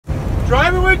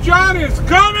Driving with John is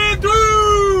coming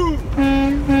through!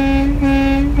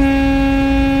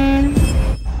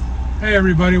 Hey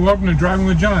everybody, welcome to Driving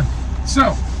with John.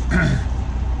 So,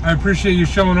 I appreciate you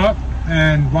showing up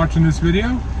and watching this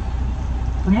video.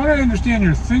 From what I understand,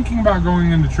 you're thinking about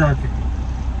going into trucking,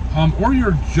 or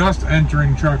you're just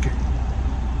entering trucking.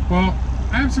 Well,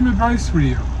 I have some advice for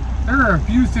you. There are a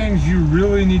few things you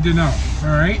really need to know,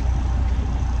 alright?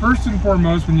 First and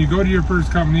foremost, when you go to your first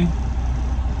company,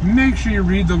 make sure you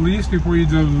read the lease before you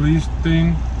do the lease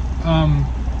thing.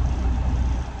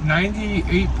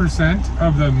 98%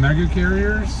 of the mega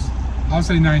carriers, I'll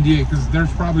say 98 because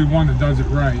there's probably one that does it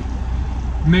right,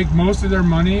 make most of their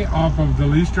money off of the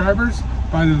lease drivers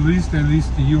by the lease they lease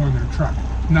to you on their truck,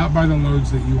 not by the loads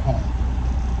that you haul.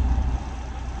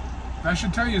 That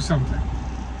should tell you something.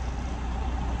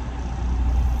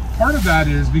 Part of that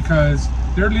is because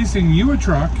they're leasing you a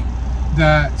truck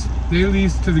that they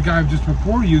leased to the guy just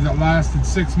before you that lasted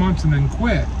 6 months and then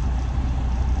quit.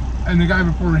 And the guy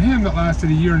before him that lasted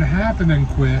a year and a half and then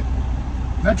quit.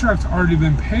 That truck's already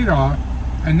been paid off,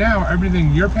 and now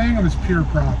everything you're paying them is pure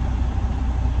profit.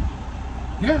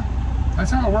 Yeah,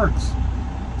 that's how it works.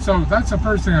 So that's the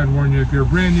first thing I'd warn you if you're a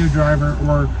brand new driver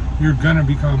or you're gonna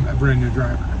become a brand new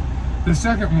driver. The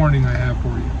second warning I have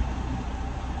for you,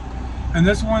 and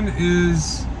this one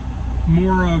is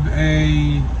more of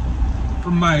a,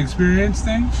 from my experience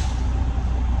thing,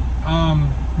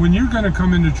 when you're going to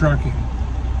come into trucking,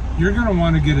 you're going to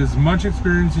want to get as much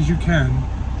experience as you can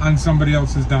on somebody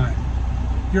else's dime.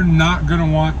 You're not going to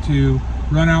want to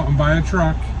run out and buy a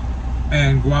truck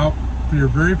and go out for your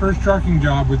very first trucking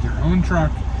job with your own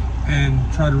truck and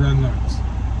try to run loads.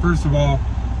 First of all,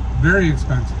 very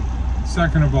expensive.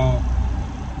 Second of all,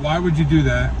 why would you do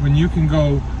that when you can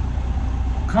go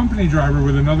company driver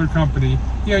with another company?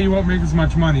 Yeah, you won't make as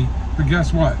much money, but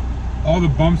guess what? All the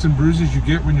bumps and bruises you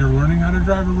get when you're learning how to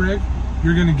drive a rig,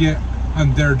 you're gonna get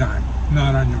on their dime,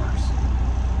 not on yours.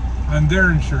 On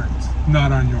their insurance,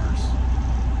 not on yours.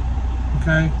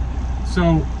 Okay?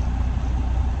 So,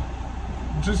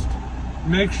 just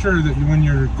make sure that when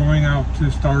you're going out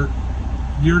to start,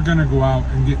 you're gonna go out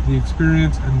and get the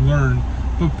experience and learn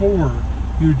before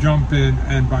you jump in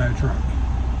and buy a truck.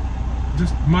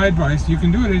 Just my advice, you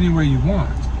can do it any way you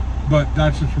want, but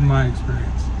that's just from my experience.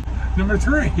 Number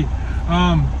three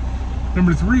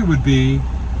would be,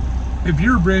 if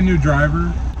you're a brand new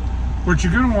driver, what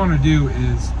you're gonna wanna do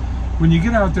is, when you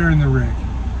get out there in the rig,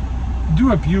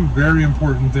 do a few very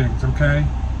important things, okay?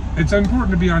 It's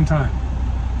important to be on time.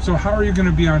 So how are you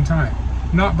gonna be on time?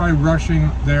 Not by rushing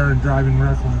there and driving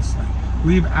recklessly.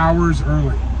 Leave hours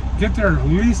early. Get there at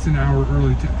least an hour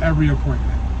early to every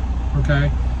appointment,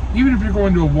 okay? Even if you're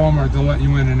going to a Walmart, they'll let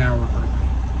you in an hour early.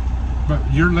 But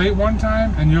you're late one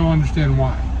time and you'll understand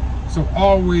why. So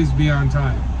always be on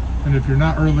time. And if you're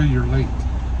not early, you're late.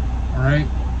 All right?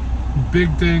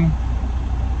 Big thing.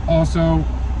 Also,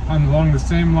 along the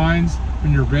same lines,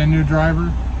 when you're a brand new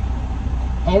driver,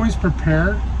 always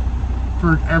prepare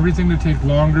for everything to take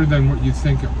longer than what you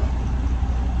think it will.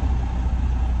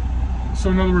 So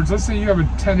in other words, let's say you have a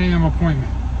 10 a.m.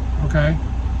 appointment, okay?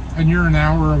 And you're an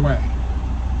hour away.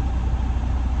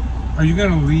 Are you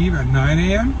gonna leave at 9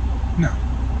 a.m.? No.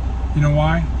 You know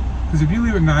why? Because if you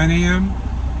leave at 9 a.m.,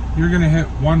 you're gonna hit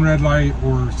one red light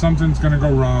or something's gonna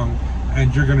go wrong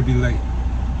and you're gonna be late.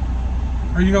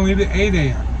 Are you gonna leave at 8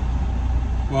 a.m.?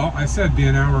 Well, I said be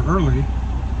an hour early,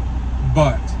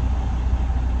 but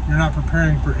you're not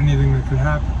preparing for anything that could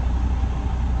happen.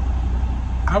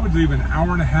 I would leave an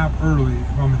hour and a half early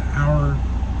if I'm an hour.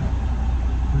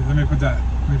 Let me put that.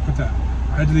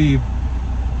 I'd leave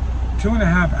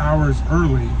 2.5 hours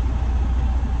early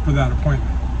for that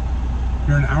appointment.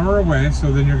 You're an hour away,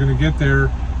 so then you're going to get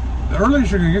there. The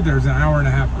earliest you're going to get there is an hour and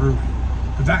a half early.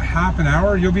 But that half an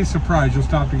hour, you'll be surprised. You'll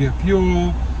stop to get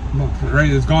fuel. The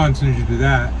rate is gone as soon as you do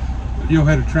that. You'll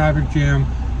hit a traffic jam.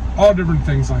 All different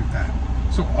things like that.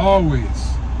 So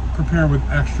always prepare with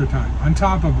extra time on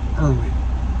top of early.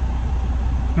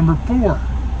 Number 4,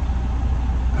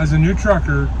 as a new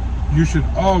trucker, you should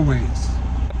always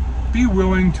be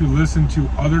willing to listen to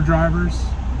other drivers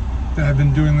that have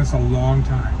been doing this a long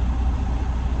time.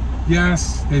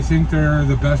 Yes, they think they're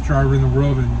the best driver in the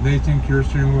world and they think you're a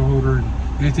steering wheel holder and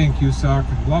they think you suck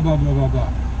and blah, blah, blah, blah,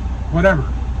 blah. Whatever.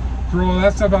 Throw all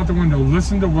that stuff out the window.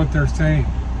 Listen to what they're saying.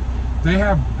 They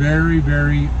have very,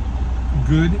 very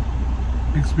good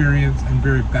experience and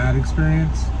very bad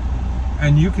experience.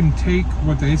 And you can take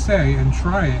what they say and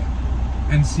try it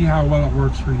and see how well it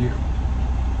works for you.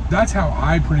 That's how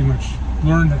I pretty much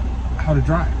learned how to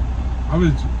drive. I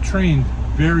was trained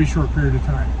very short period of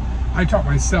time. I taught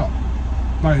myself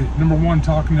by, number one,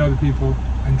 talking to other people,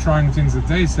 and trying things that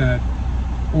they said,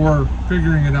 or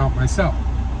figuring it out myself,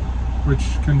 which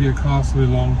can be a costly,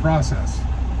 long process.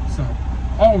 So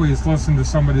always listen to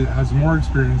somebody that has more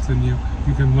experience than you.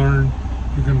 You can learn,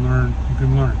 you can learn, you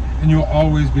can learn. And you'll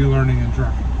always be learning in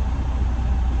trucking.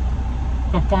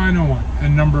 The final one,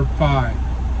 and number 5,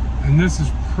 and this is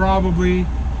probably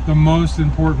the most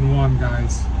important one,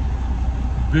 guys.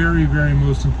 Very, very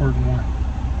most important one.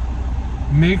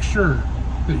 Make sure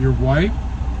that your wife,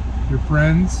 your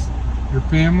friends, your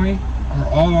family are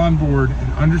all on board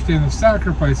and understand the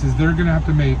sacrifices they're going to have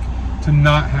to make to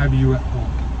not have you at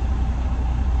home.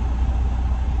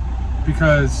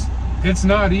 Because it's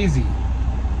not easy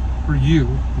for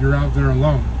you. You're out there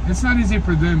alone. It's not easy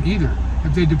for them either.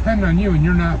 If they depend on you and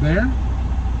you're not there,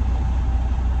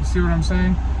 you see what I'm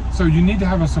saying? So you need to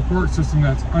have a support system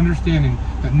that's understanding,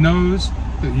 that knows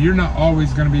that you're not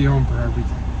always going to be home for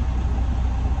everything.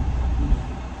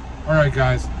 Alright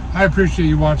guys, I appreciate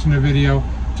you watching the video.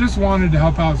 Just wanted to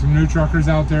help out some new truckers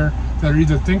out there that are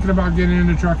either thinking about getting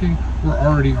into trucking or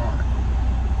already are.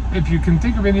 If you can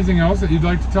think of anything else that you'd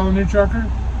like to tell a new trucker,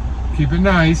 keep it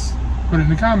nice, put it in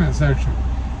the comment section.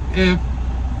 If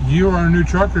you are a new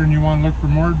trucker and you want to look for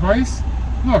more advice,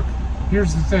 look,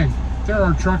 here's the thing. There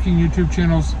are trucking YouTube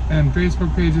channels and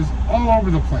Facebook pages all over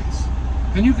the place.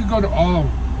 And you can go to all of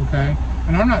them, okay?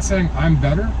 And I'm not saying I'm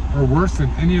better or worse than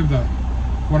any of them.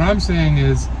 What I'm saying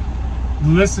is,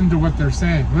 listen to what they're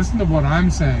saying. Listen to what I'm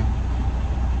saying.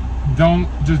 Don't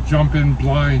just jump in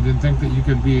blind and think that you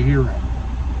can be a hero.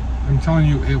 I'm telling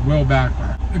you, it will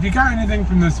backfire. If you got anything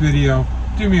from this video,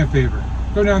 do me a favor.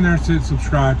 Go down there, hit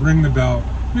subscribe, ring the bell,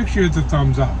 make sure it's a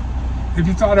thumbs up. If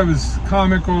you thought it was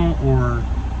comical or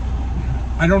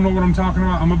I don't know what I'm talking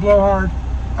about, I'm a blowhard,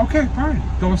 okay, fine,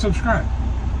 don't subscribe.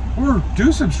 Or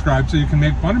do subscribe so you can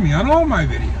make fun of me on all my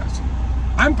videos.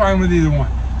 I'm fine with either one.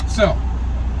 So,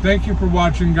 thank you for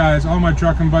watching, guys. All my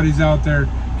trucking buddies out there,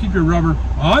 keep your rubber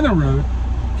on the road,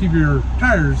 keep your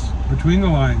tires between the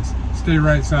lines, stay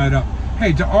right side up.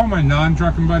 Hey, to all my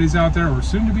non-trucking buddies out there, or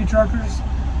soon-to-be truckers,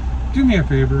 do me a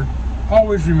favor.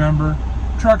 Always remember,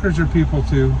 truckers are people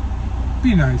too.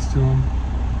 Be nice to them.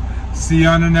 See you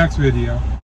on the next video.